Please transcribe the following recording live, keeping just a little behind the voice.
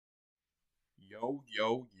Yo,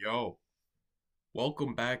 yo, yo.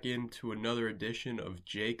 Welcome back into another edition of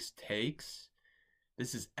Jake's Takes.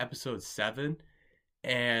 This is episode 7,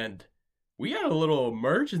 and we got a little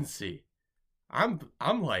emergency. I'm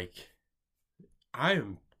like I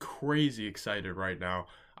am crazy excited right now.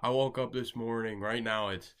 I woke up this morning. Right now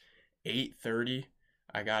it's 8:30.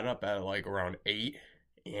 I got up at like around 8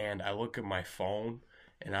 and I look at my phone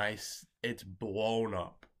and it's blown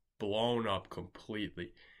up. Blown up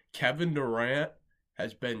completely. Kevin Durant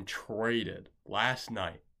has been traded last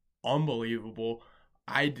night. Unbelievable.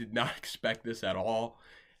 I did not expect this at all.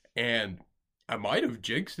 And I might have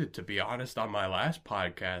jinxed it, to be honest, on my last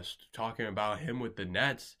podcast, talking about him with the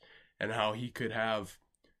Nets and how he could have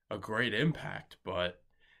a great impact. But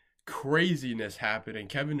craziness happening.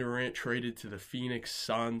 Kevin Durant traded to the Phoenix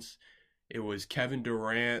Suns. It was Kevin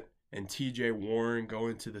Durant and TJ Warren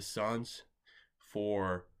going to the Suns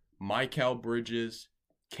for Mikal Bridges,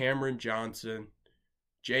 Cameron Johnson,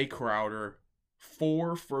 Jae Crowder,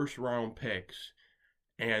 4 first-round picks,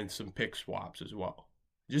 and some pick swaps as well.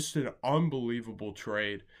 Just an unbelievable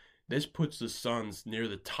trade. This puts the Suns near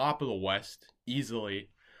the top of the West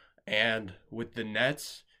easily. And with the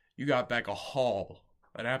Nets, you got back a haul,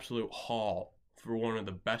 an absolute haul for one of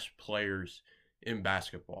the best players in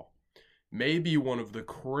basketball. Maybe one of the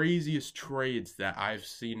craziest trades that I've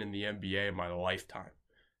seen in the NBA in my lifetime.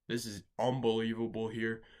 This is unbelievable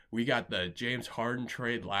here. We got the James Harden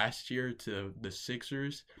trade last year to the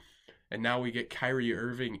Sixers, and now we get Kyrie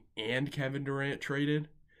Irving and Kevin Durant traded.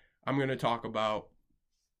 I'm going to talk about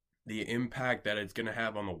the impact that it's going to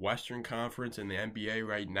have on the Western Conference and the NBA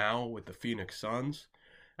right now with the Phoenix Suns.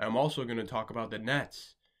 And I'm also going to talk about the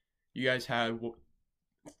Nets. You guys had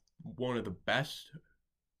one of the best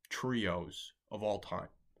trios of all time,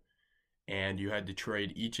 and you had to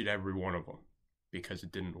trade each and every one of them because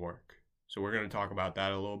it didn't work. So we're going to talk about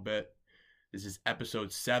that a little bit. This is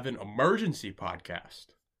episode 7, emergency podcast.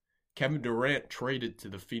 Kevin Durant traded to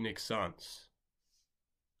the Phoenix Suns.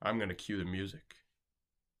 I'm going to cue the music.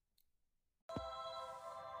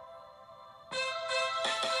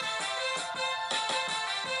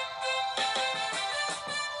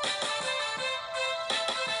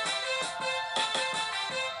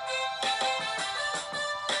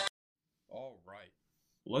 All right,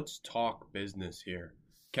 let's talk business here.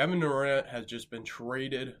 Kevin Durant has just been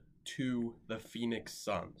traded to the Phoenix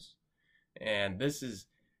Suns. And this is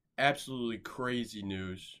absolutely crazy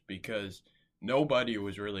news because nobody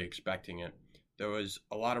was really expecting it. There was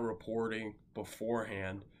a lot of reporting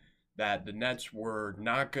beforehand that the Nets were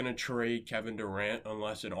not going to trade Kevin Durant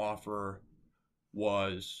unless an offer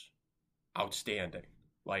was outstanding,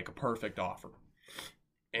 like a perfect offer.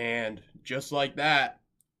 And just like that,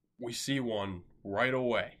 we see one right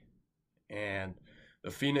away. And the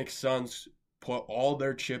Phoenix Suns put all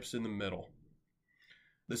their chips in the middle.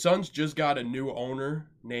 The Suns just got a new owner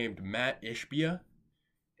named Matt Ishbia,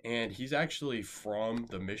 and he's actually from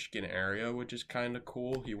the Michigan area, which is kind of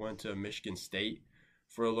cool. He went to Michigan State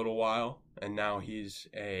for a little while, and now he's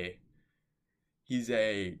a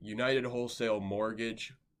United Wholesale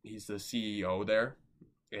Mortgage. He's the CEO there,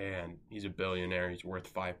 and he's a billionaire. He's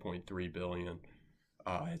worth $5.3 billion,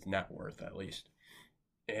 his net worth at least.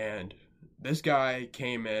 And this guy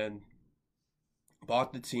came in,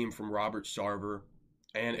 bought the team from Robert Sarver.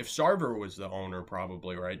 And if Sarver was the owner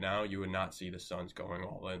probably right now, you would not see the Suns going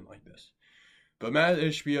all in like this. But Matt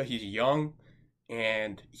Ishbia, he's young,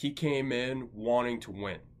 and he came in wanting to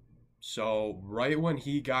win. So right when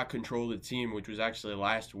he got control of the team, which was actually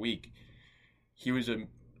last week, he was,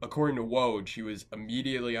 according to Woj, he was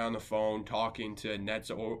immediately on the phone talking to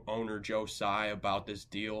Nets owner Joe Tsai about this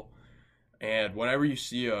deal. And whenever you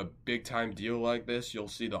see a big-time deal like this, you'll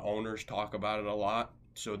see the owners talk about it a lot.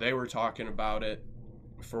 So they were talking about it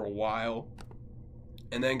for a while.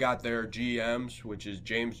 And then got their GMs, which is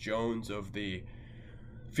James Jones of the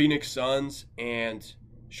Phoenix Suns and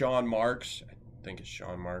Sean Marks. I think it's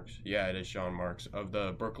Sean Marks. Yeah, it is Sean Marks of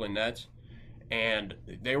the Brooklyn Nets. And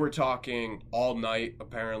they were talking all night,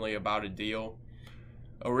 apparently, about a deal.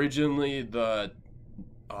 Originally, the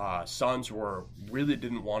Suns really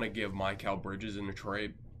didn't want to give Mikal Bridges in the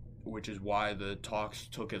trade, which is why the talks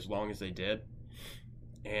took as long as they did.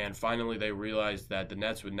 And finally, they realized that the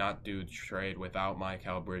Nets would not do the trade without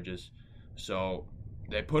Mikal Bridges. So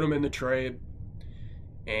they put him in the trade,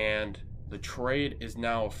 and the trade is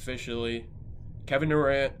now officially Kevin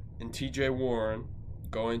Durant and TJ Warren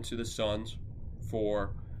going to the Suns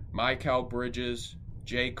for Mikal Bridges,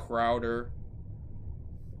 Jae Crowder,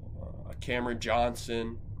 Cameron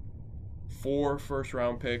Johnson, 4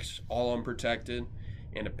 first-round picks, all unprotected,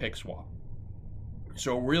 and a pick swap.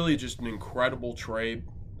 So really just an incredible trade.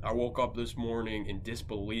 I woke up this morning in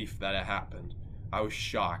disbelief that it happened. I was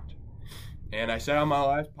shocked. And I said on my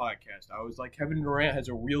last podcast, I was like, Kevin Durant has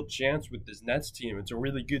a real chance with this Nets team. It's a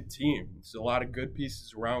really good team. It's a lot of good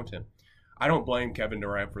pieces around him. I don't blame Kevin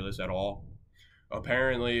Durant for this at all.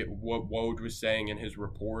 Apparently, what Woj was saying in his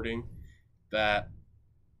reporting, that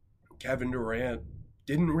Kevin Durant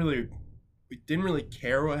didn't really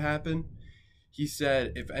care what happened. He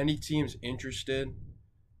said if any team's interested,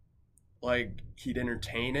 like, he'd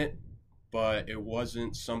entertain it, but it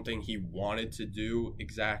wasn't something he wanted to do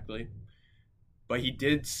exactly. But he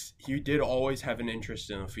did always have an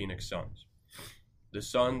interest in the Phoenix Suns. The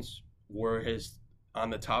Suns were on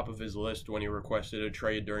the top of his list when he requested a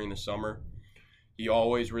trade during the summer. He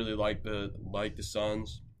always really liked the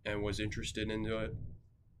Suns and was interested into it.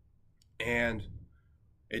 And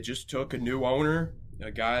it just took a new owner,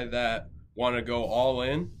 a guy that wanted to go all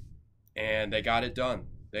in, and they got it done.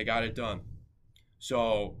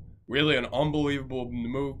 So really an unbelievable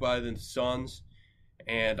move by the Suns,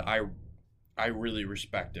 and I really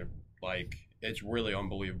respect it. Like, it's really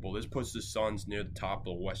unbelievable. This puts the Suns near the top of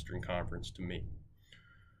the Western Conference to me.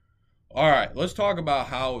 All right, let's talk about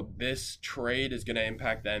how this trade is going to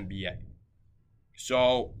impact the NBA.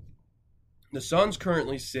 So the Suns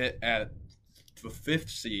currently sit at the fifth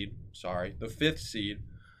seed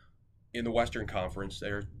in the Western Conference.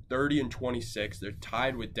 They're 30-26. They're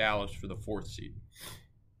tied with Dallas for the fourth seed.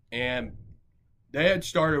 And they had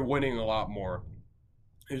started winning a lot more.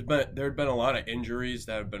 There had been a lot of injuries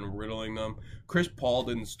that have been riddling them. Chris Paul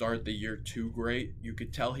didn't start the year too great. You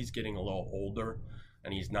could tell he's getting a little older,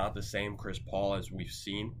 and he's not the same Chris Paul as we've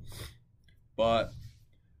seen. But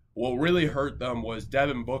what really hurt them was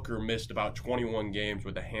Devin Booker missed about 21 games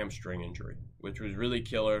with a hamstring injury, which was really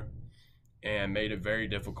killer and made it very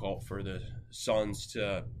difficult for the Suns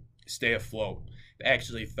to stay afloat. They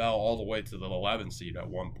actually fell all the way to the 11th seed at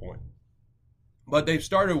one point. But they've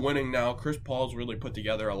started winning now. Chris Paul's really put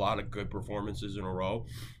together a lot of good performances in a row,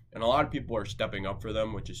 and a lot of people are stepping up for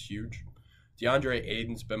them, which is huge. DeAndre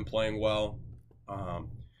Ayton's been playing well.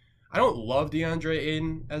 I don't love DeAndre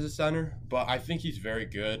Ayton as a center, but I think he's very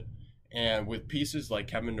good. And with pieces like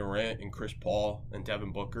Kevin Durant and Chris Paul and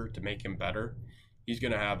Devin Booker to make him better, he's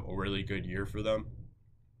going to have a really good year for them.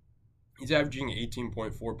 He's averaging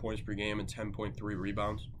 18.4 points per game and 10.3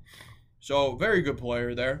 rebounds. So, very good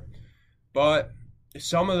player there. But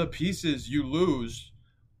some of the pieces you lose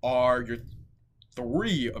are your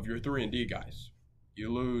three of your 3-and-D guys.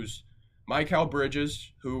 You lose Mikal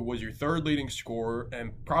Bridges, who was your third leading scorer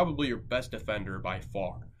and probably your best defender by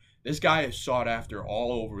far. This guy is sought after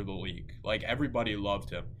all over the league. Like, everybody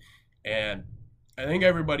loved him. And I think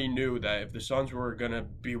everybody knew that if the Suns were going to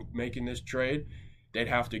be making this trade, they'd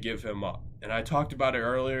have to give him up. And I talked about it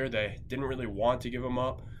earlier. They didn't really want to give him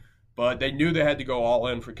up, but they knew they had to go all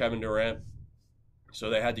in for Kevin Durant. So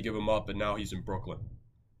they had to give him up, and now he's in Brooklyn.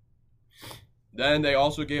 Then they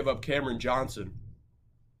also gave up Cameron Johnson.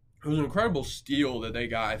 It was an incredible steal that they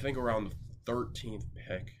got, I think, around the 13th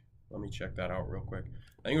pick. Let me check that out real quick.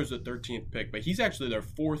 I think it was the 13th pick, but he's actually their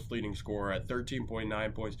fourth leading scorer at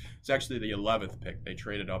 13.9 points. It's actually the 11th pick. They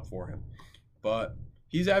traded up for him. But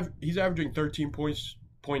he's averaging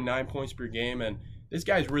 13.9 points per game, and this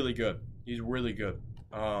guy's really good. He's really good.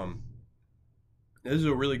 This is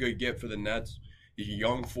a really good get for the Nets. He's a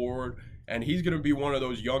young forward, and he's going to be one of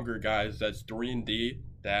those younger guys that's 3-and-D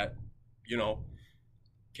that,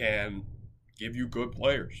 can give you good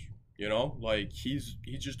players. Like, he's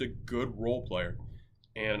just a good role player.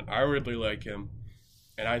 And I really like him,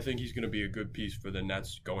 and I think he's going to be a good piece for the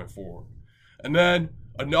Nets going forward. And then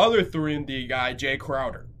another 3-and-D guy, Jae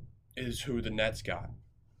Crowder, is who the Nets got.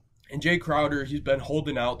 And Jae Crowder, he's been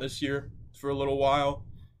holding out this year for a little while.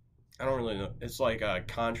 I don't really know. It's like a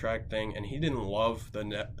contract thing, and he didn't love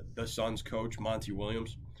the Suns coach, Monty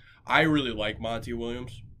Williams. I really like Monty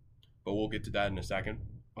Williams, but we'll get to that in a second.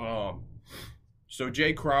 So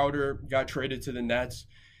Jae Crowder got traded to the Nets.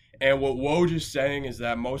 And what Woj is saying is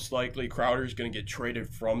that most likely Crowder is going to get traded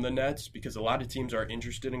from the Nets because a lot of teams are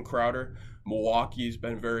interested in Crowder. Milwaukee's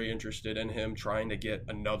been very interested in him, trying to get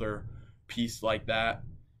another piece like that.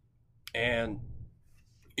 And,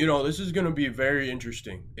 this is going to be very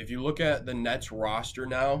interesting. If you look at the Nets roster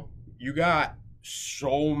now, you got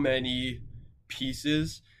so many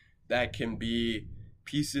pieces that can be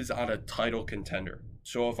pieces on a title contender.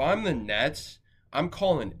 So if I'm the Nets, I'm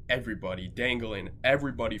calling everybody, dangling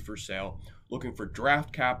everybody for sale, looking for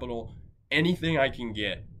draft capital, anything I can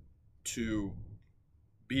get to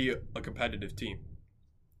be a competitive team.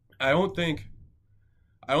 I don't think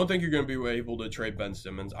you're going to be able to trade Ben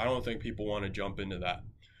Simmons. I don't think people want to jump into that.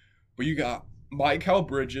 But you got Mikal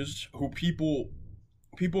Bridges, who people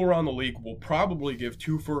people around the league will probably give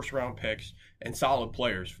 2 first-round picks and solid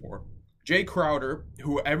players for. Jae Crowder,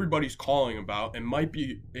 who everybody's calling about and might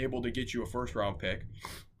be able to get you a first-round pick.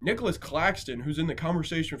 Nicholas Claxton, who's in the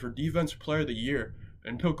conversation for Defensive Player of the Year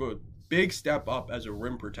and took a big step up as a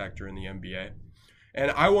rim protector in the NBA.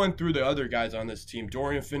 And I went through the other guys on this team,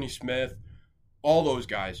 Dorian Finney-Smith, all those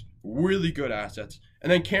guys, really good assets.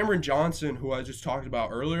 And then Cameron Johnson, who I just talked about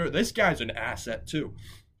earlier, this guy's an asset too.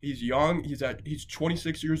 He's young, he's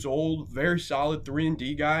 26 years old, very solid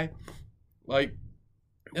 3-and-D guy. Like,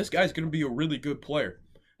 this guy's going to be a really good player,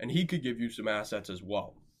 and he could give you some assets as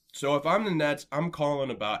well. So if I'm the Nets, I'm calling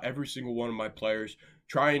about every single one of my players,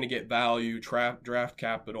 trying to get value, draft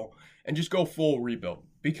capital, and just go full rebuild.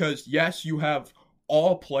 Because yes, you have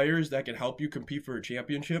all players that can help you compete for a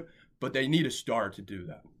championship, but they need a star to do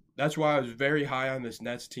that. That's why I was very high on this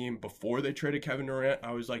Nets team before they traded Kevin Durant.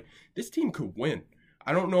 I was like, this team could win.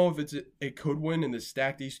 I don't know if it could win in the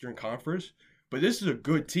stacked Eastern Conference, but this is a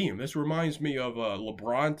good team. This reminds me of a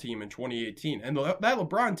LeBron team in 2018. And that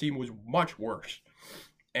LeBron team was much worse.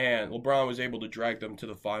 And LeBron was able to drag them to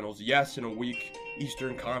the finals. Yes, in a weak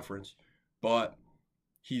Eastern Conference, but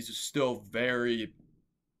he's still very,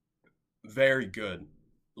 very good.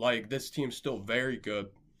 Like, this team's still very good,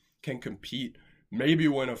 can compete, maybe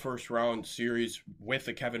win a first-round series with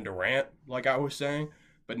a Kevin Durant, like I was saying.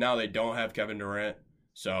 But now they don't have Kevin Durant.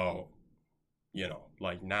 So, you know,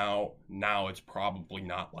 like now it's probably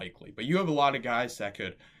not likely. But you have a lot of guys that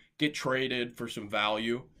could get traded for some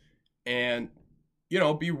value and, you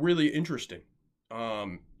know, be really interesting.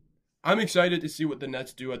 I'm excited to see what the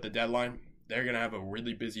Nets do at the deadline. They're going to have a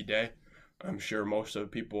really busy day. I'm sure most of the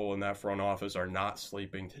people in that front office are not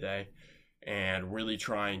sleeping today and really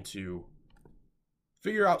trying to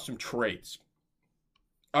figure out some trades.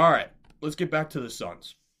 All right, let's get back to the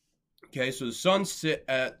Suns. Okay, so the Suns sit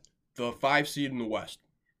at the 5 seed in the West.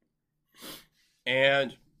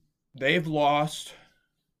 And they've lost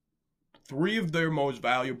 3 of their most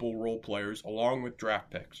valuable role players along with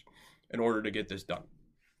draft picks in order to get this done.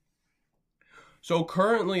 So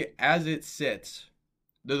currently, as it sits,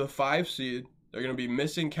 they're the 5 seed. They're going to be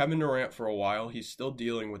missing Kevin Durant for a while. He's still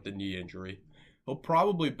dealing with the knee injury. He'll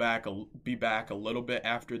probably be back a little bit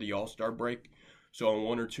after the All-Star break, so in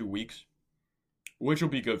 1 or 2 weeks, which will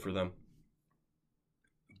be good for them.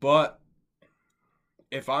 But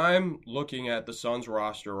if I'm looking at the Suns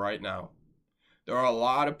roster right now, there are a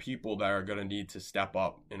lot of people that are going to need to step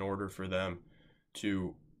up in order for them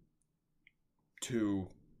to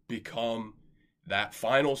become that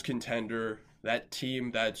finals contender, that team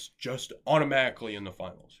that's just automatically in the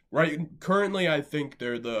finals. Right? Currently, I think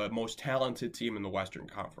they're the most talented team in the Western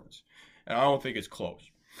Conference. And I don't think it's close.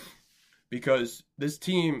 Because this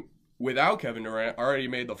team, without Kevin Durant, already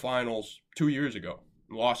made the finals 2 years ago.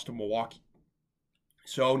 Lost to Milwaukee.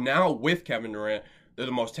 So now with Kevin Durant, they're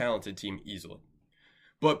the most talented team easily.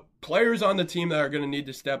 But players on the team that are going to need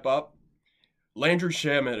to step up, Landry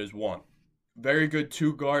Shamet is one. Very good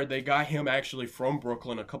 2-guard. They got him actually from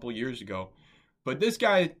Brooklyn a couple years ago. But this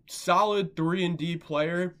guy, solid 3-and-D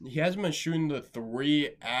player. He hasn't been shooting the 3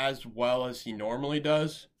 as well as he normally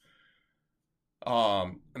does.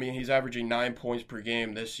 I mean, he's averaging 9 points per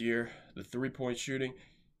game this year. The 3-point shooting.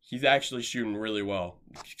 He's actually shooting really well.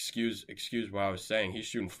 Excuse what I was saying. He's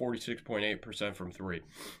shooting 46.8% from 3,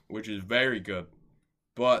 which is very good.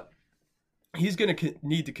 But he's going to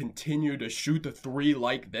need to continue to shoot the 3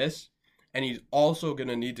 like this. And he's also going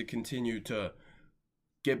to need to continue to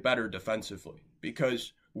get better defensively.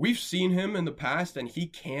 Because we've seen him in the past and he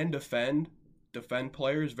can defend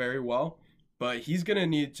players very well. But he's going to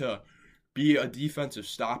need to be a defensive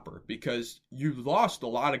stopper because you've lost a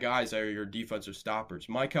lot of guys that are your defensive stoppers.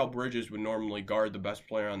 Mikal Bridges would normally guard the best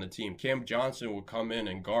player on the team. Cam Johnson would come in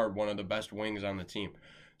and guard one of the best wings on the team.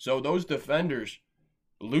 So those defenders,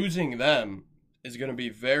 losing them is going to be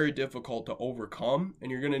very difficult to overcome, and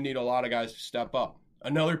you're going to need a lot of guys to step up.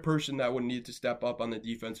 Another person that would need to step up on the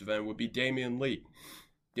defensive end would be Damian Lee.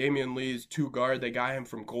 Damian Lee's 2-guard. They got him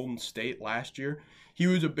from Golden State last year. He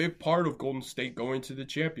was a big part of Golden State going to the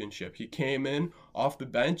championship. He came in off the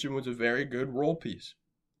bench and was a very good role piece.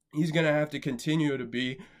 He's going to have to continue to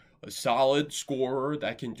be a solid scorer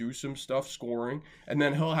that can do some stuff scoring, and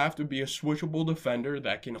then he'll have to be a switchable defender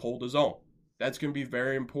that can hold his own. That's going to be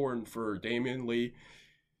very important for Damian Lee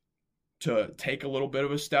to take a little bit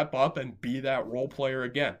of a step up and be that role player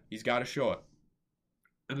again. He's got to show it.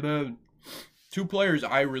 And then 2 players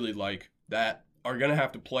I really like that are going to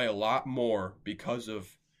have to play a lot more because of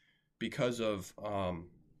the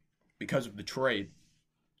trade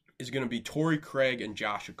is going to be Torrey Craig and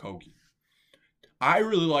Josh Okogie. I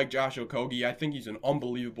really like Josh Okogie. I think he's an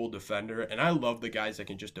unbelievable defender, and I love the guys that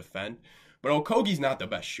can just defend. But Okogie's not the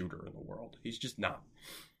best shooter in the world. He's just not.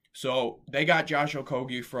 So they got Josh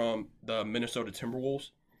Okogie from the Minnesota Timberwolves,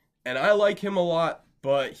 and I like him a lot,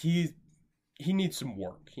 but he needs some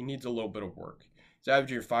work. He needs a little bit of work. He's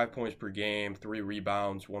averaging 5 points per game, 3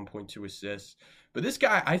 rebounds, 1.2 assists. But this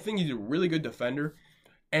guy, I think he's a really good defender.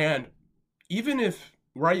 And even if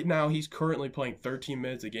right now he's currently playing 13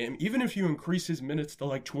 minutes a game, even if you increase his minutes to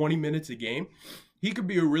like 20 minutes a game, he could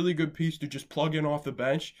be a really good piece to just plug in off the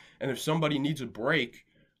bench. And if somebody needs a break,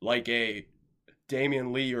 like a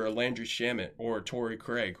Damian Lee or a Landry Shamet or a Torrey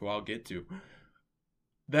Craig, who I'll get to,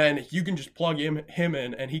 then you can just plug him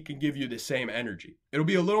in and he can give you the same energy. It'll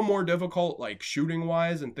be a little more difficult, like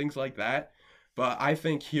shooting-wise and things like that, but I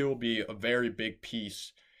think he'll be a very big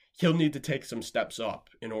piece. He'll need to take some steps up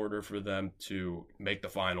in order for them to make the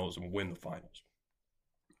finals and win the finals.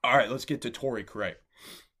 All right, let's get to Torrey Craig.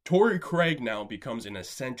 Torrey Craig now becomes an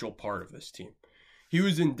essential part of this team. He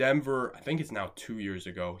was in Denver, I think it's now 2 years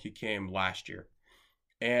ago. He came last year.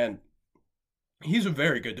 And he's a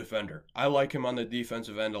very good defender. I like him on the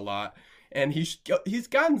defensive end a lot. And he's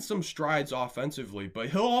gotten some strides offensively, but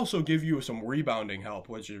he'll also give you some rebounding help,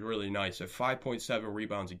 which is really nice. At 5.7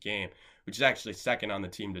 rebounds a game, which is actually second on the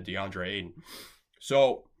team to DeAndre Ayton.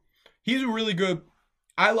 So he's a really good,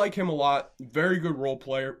 I like him a lot. Very good role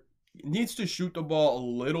player. Needs to shoot the ball a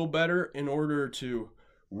little better in order to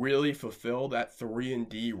really fulfill that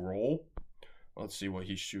 3-and-D role. Let's see what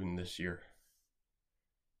he's shooting this year.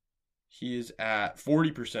 He is at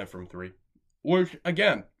 40% from 3. Which,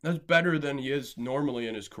 again, that's better than he is normally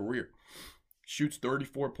in his career. Shoots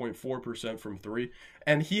 34.4% from 3.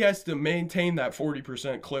 And he has to maintain that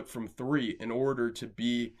 40% clip from 3 in order to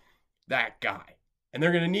be that guy. And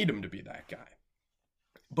they're going to need him to be that guy.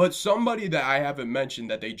 But somebody that I haven't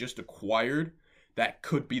mentioned that they just acquired that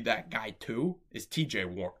could be that guy too is TJ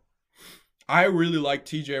Warren. I really like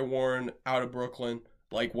TJ Warren out of Brooklyn.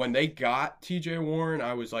 Like when they got TJ Warren,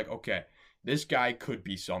 I was like, okay, this guy could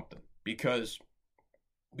be something. Because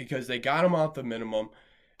they got him out the minimum,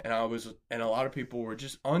 and a lot of people were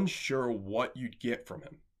just unsure what you'd get from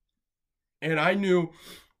him. And I knew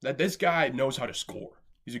that this guy knows how to score.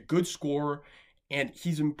 He's a good scorer, and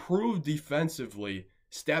he's improved defensively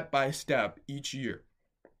step by step each year.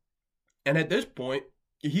 And at this point,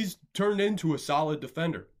 he's turned into a solid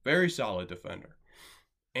defender, very solid defender.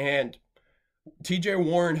 And TJ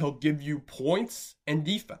Warren, he'll give you points and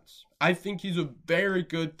defense. I think he's a very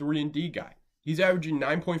good 3-and-D guy. He's averaging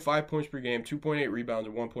 9.5 points per game, 2.8 rebounds,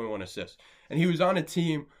 and 1.1 assists. And he was on a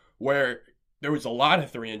team where there was a lot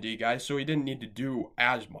of 3-and-D guys, so he didn't need to do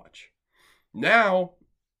as much. Now,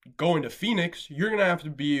 going to Phoenix, you're going to have to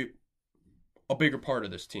be a bigger part of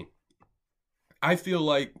this team. I feel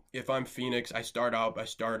like if I'm Phoenix, I start out by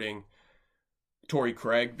starting Torrey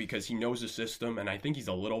Craig because he knows the system, and I think he's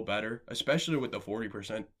a little better, especially with the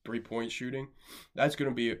 40% three-point shooting. That's going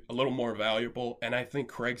to be a little more valuable, and I think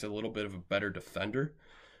Craig's a little bit of a better defender.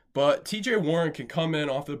 But TJ Warren can come in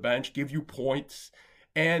off the bench, give you points,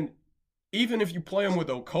 and even if you play him with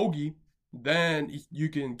Okogie, then you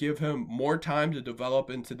can give him more time to develop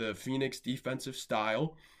into the Phoenix defensive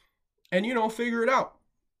style and, figure it out.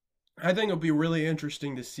 I think it'll be really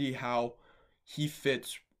interesting to see how he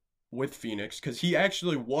fits with Phoenix, because he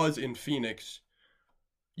actually was in Phoenix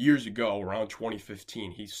years ago, around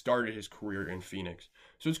 2015. He started his career in Phoenix.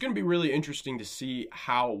 So it's going to be really interesting to see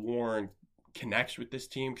how Warren connects with this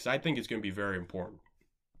team, because I think it's going to be very important.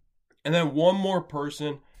 And then one more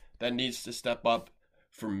person that needs to step up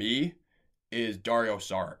for me is Dario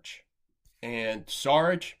Saric. And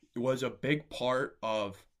Saric was a big part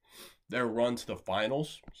of their run to the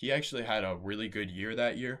finals. He actually had a really good year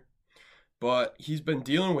that year. But he's been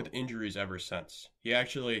dealing with injuries ever since. He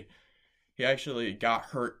actually got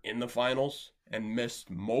hurt in the finals and missed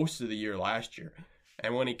most of the year last year.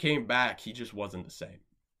 And when he came back, he just wasn't the same.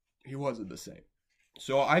 He wasn't the same.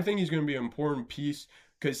 So I think he's going to be an important piece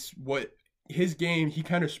because his game, he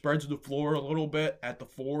kind of spreads the floor a little bit at the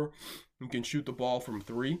 4. He can shoot the ball from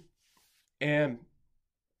 3. And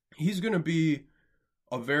he's going to be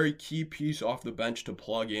a very key piece off the bench to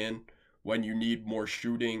plug in when you need more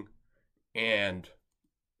shooting and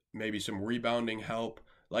maybe some rebounding help.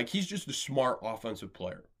 Like, he's just a smart offensive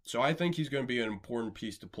player. So I think he's going to be an important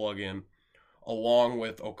piece to plug in along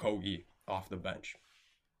with Okogie off the bench.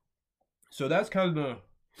 So that's kind of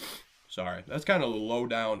the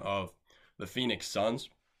lowdown of the Phoenix Suns.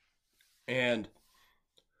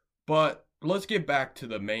 But let's get back to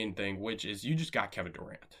the main thing, which is you just got Kevin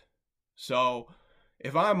Durant. So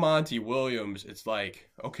if I'm Monty Williams, it's like,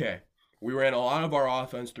 okay, We ran a lot of our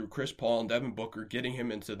offense through Chris Paul and Devin Booker, getting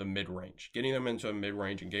him into the mid-range,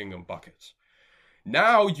 and getting them buckets.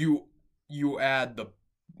 Now you add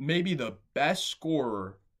maybe the best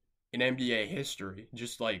scorer in NBA history,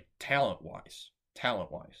 just like talent-wise.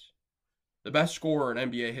 The best scorer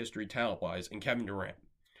in NBA history talent-wise, in Kevin Durant.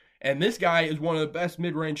 And this guy is one of the best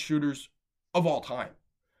mid-range shooters of all time.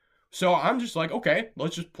 So I'm just like, okay,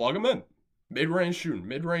 let's just plug him in. Mid-range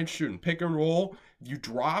shooting, pick and roll. If you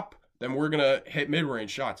drop, then we're going to hit mid-range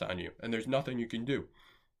shots on you, and there's nothing you can do.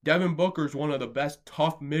 Devin Booker is one of the best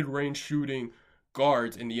tough mid-range shooting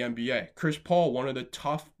guards in the NBA. Chris Paul, one of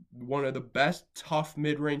the best tough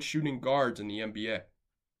mid-range shooting guards in the NBA.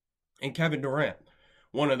 And Kevin Durant,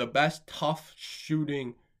 one of the best tough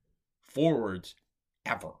shooting forwards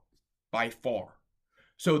ever, by far.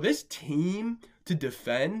 So this team to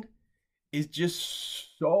defend is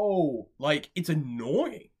just so, like, it's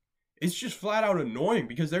annoying. It's just flat out annoying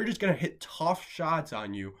because they're just going to hit tough shots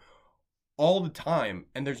on you all the time,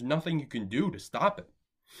 and there's nothing you can do to stop it.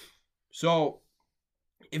 So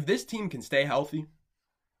if this team can stay healthy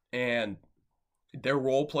and their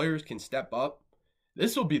role players can step up,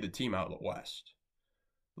 this will be the team out of the West.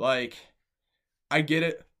 Like, I get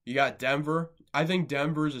it. You got Denver. I think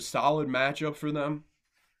Denver is a solid matchup for them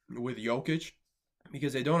with Jokic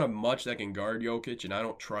because they don't have much that can guard Jokic, and I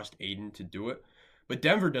don't trust Aiden to do it. But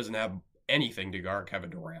Denver doesn't have anything to guard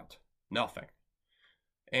Kevin Durant. Nothing.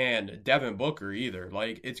 And Devin Booker either.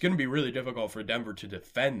 Like, it's going to be really difficult for Denver to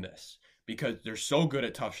defend this because they're so good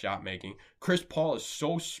at tough shot making. Chris Paul is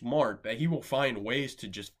so smart that he will find ways to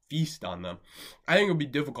just feast on them. I think it'll be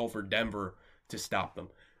difficult for Denver to stop them.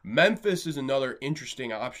 Memphis is another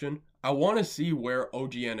interesting option. I want to see where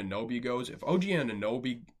OG Anunoby goes. If OG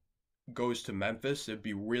Anunoby goes to Memphis, it'd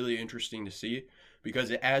be really interesting to see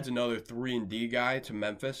because it adds another 3-and-D guy to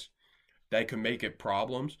Memphis that can make it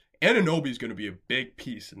problems. Anunoby is going to be a big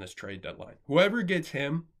piece in this trade deadline. Whoever gets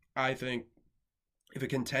him, I think, if a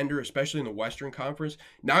contender, especially in the Western Conference,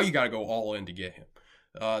 now you got to go all in to get him.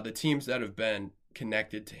 The teams that have been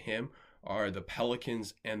connected to him are the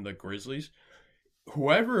Pelicans and the Grizzlies.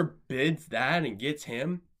 Whoever bids that and gets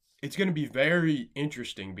him, it's going to be very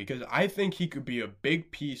interesting because I think he could be a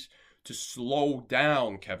big piece to slow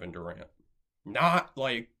down Kevin Durant. Not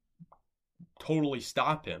like totally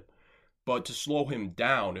stop him, but to slow him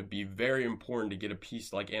down. It'd be very important to get a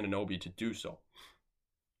piece like Anunoby to do so.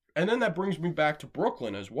 And then that brings me back to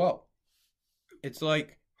Brooklyn as well. It's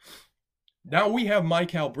like, now we have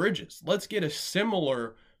Mikal Bridges. Let's get a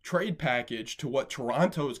similar trade package to what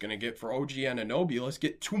Toronto is going to get for OG Anunoby. Let's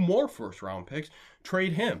get 2 more first-round picks.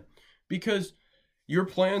 Trade him. Because your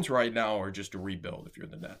plans right now are just to rebuild if you're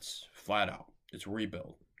the Nets. Flat out. It's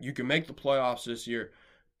rebuild. You can make the playoffs this year,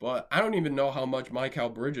 but I don't even know how much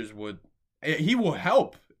Mikal Bridges would... He will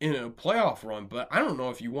help in a playoff run, but I don't know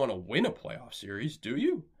if you want to win a playoff series, do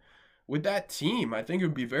you? With that team, I think it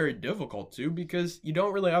would be very difficult to because you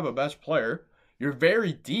don't really have a best player. You're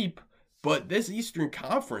very deep, but this Eastern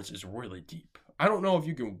Conference is really deep. I don't know if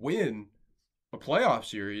you can win a playoff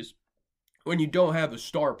series when you don't have a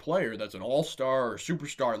star player that's an all-star or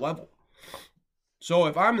superstar level. So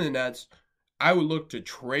if I'm the Nets, I would look to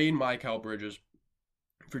trade Mikal Bridges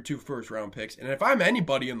for 2 first-round picks. And if I'm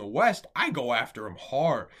anybody in the West, I go after him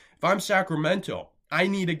hard. If I'm Sacramento, I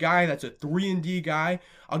need a guy that's a 3-and-D guy.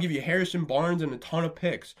 I'll give you Harrison Barnes and a ton of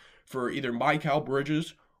picks for either Mikal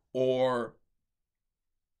Bridges or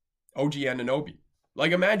OG Anunoby.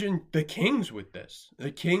 Like, imagine the Kings with this.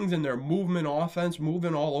 The Kings and their movement offense,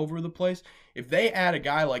 moving all over the place. If they add a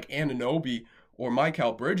guy like Anunoby or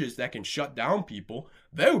Mikal Bridges that can shut down people,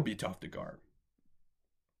 that would be tough to guard.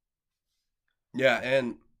 Yeah,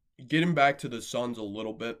 and getting back to the Suns a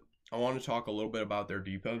little bit, I want to talk a little bit about their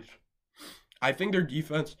defense. I think their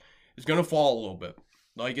defense is going to fall a little bit.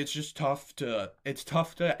 Like, it's just tough to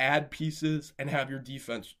add pieces and have your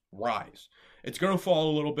defense rise. It's going to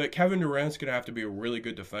fall a little bit. Kevin Durant's going to have to be a really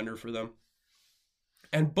good defender for them.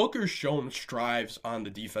 And Booker's shown strives on the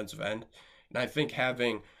defensive end. And I think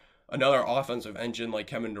having another offensive engine like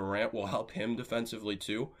Kevin Durant will help him defensively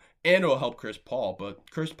too. And it'll help Chris Paul.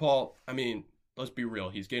 But Chris Paul, I mean, let's be real.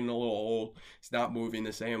 He's getting a little old. He's not moving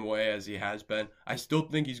the same way as he has been. I still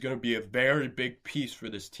think he's going to be a very big piece for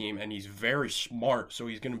this team. And he's very smart. So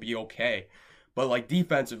he's going to be okay. But like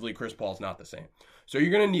defensively, Chris Paul's not the same. So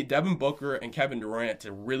you're going to need Devin Booker and Kevin Durant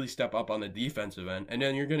to really step up on the defensive end. And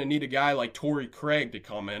then you're going to need a guy like Torrey Craig to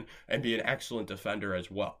come in and be an excellent defender as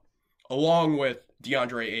well. Along with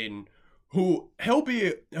DeAndre Ayton, who he'll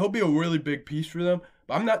be a really big piece for them.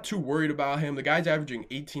 But I'm not too worried about him. The guy's averaging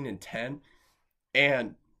 18 and 10.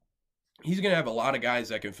 And he's going to have a lot of guys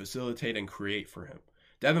that can facilitate and create for him.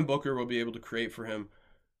 Devin Booker will be able to create for him.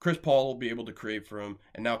 Chris Paul will be able to create for him.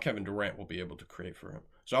 And now Kevin Durant will be able to create for him.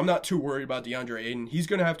 So I'm not too worried about DeAndre Ayton. He's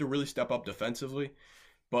going to have to really step up defensively.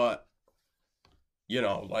 But,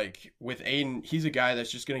 like with Ayton, he's a guy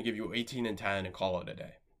that's just going to give you 18 and 10 and call it a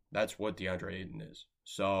day. That's what DeAndre Ayton is.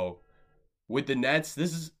 So with the Nets,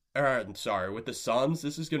 with the Suns,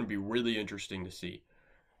 this is going to be really interesting to see.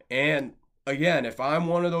 And again, if I'm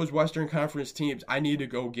one of those Western Conference teams, I need to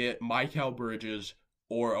go get Mikal Bridges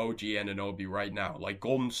or OG Anunoby right now. Like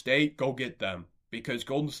Golden State, go get them. Because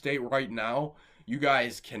Golden State right now, you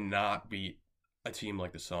guys cannot beat a team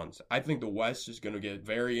like the Suns. I think the West is going to get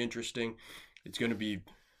very interesting. It's going to be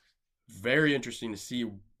very interesting to see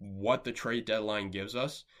what the trade deadline gives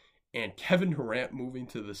us. And Kevin Durant moving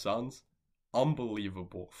to the Suns,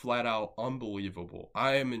 unbelievable. Flat out unbelievable.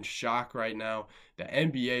 I am in shock right now. The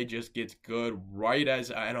NBA just gets good right as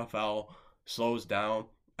the NFL slows down.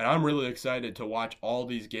 And I'm really excited to watch all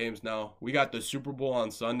these games now. We got the Super Bowl on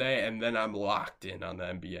Sunday, and then I'm locked in on the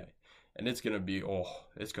NBA. And it's going to be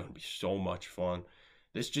so much fun.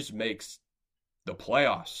 This just makes the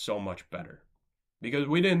playoffs so much better. Because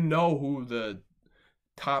we didn't know who the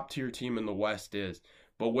top tier team in the West is.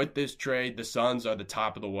 But with this trade, the Suns are the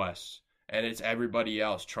top of the West. And it's everybody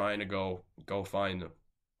else trying to go find them.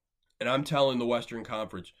 And I'm telling the Western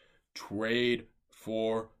Conference, trade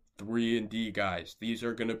for 3-and-D guys. These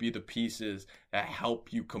are going to be the pieces that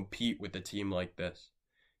help you compete with a team like this.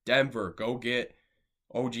 Denver, go get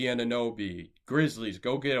OG Anunoby. Grizzlies,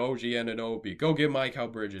 go get OG Anunoby. Go get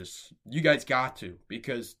Mikal Bridges. You guys got to,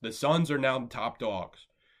 because the Suns are now the top dogs.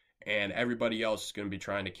 And everybody else is going to be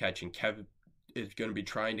trying to catch, and Kevin is going to be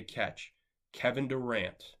trying to catch Kevin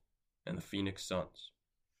Durant and the Phoenix Suns.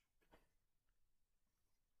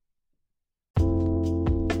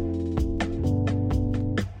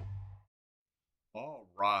 All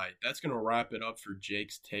right, that's going to wrap it up for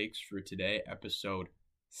Jake's Takes for today, episode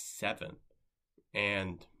 7.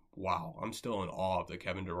 And wow, I'm still in awe of the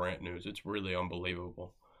Kevin Durant news. It's really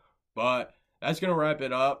unbelievable. But that's going to wrap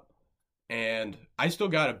it up. And I still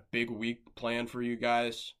got a big week planned for you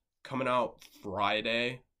guys. Coming out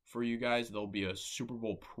Friday for you guys, there'll be a Super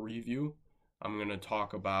Bowl preview. I'm going to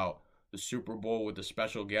talk about the Super Bowl with a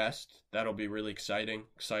special guest. That'll be really exciting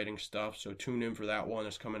stuff. So tune in for that one.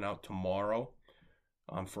 It's coming out tomorrow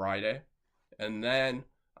on Friday. And then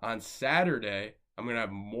on Saturday, I'm going to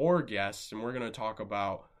have more guests, and we're going to talk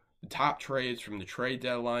about the top trades from the trade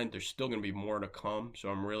deadline. There's still going to be more to come, so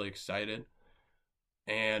I'm really excited.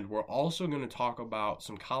 And we're also going to talk about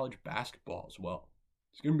some college basketball as well.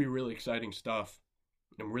 It's going to be really exciting stuff.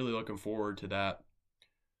 I'm really looking forward to that.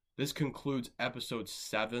 This concludes episode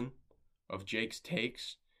 7 of Jake's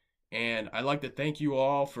Takes. And I'd like to thank you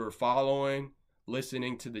all for following,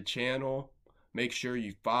 listening to the channel. Make sure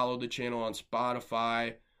you follow the channel on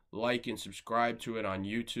Spotify, like and subscribe to it on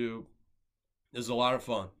YouTube. This is a lot of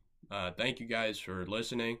fun. Thank you guys for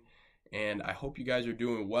listening, and I hope you guys are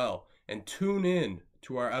doing well. And tune in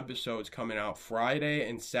to our episodes coming out Friday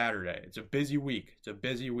and Saturday. It's a busy week.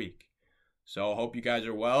 So I hope you guys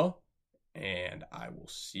are well, and I will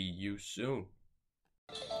see you soon.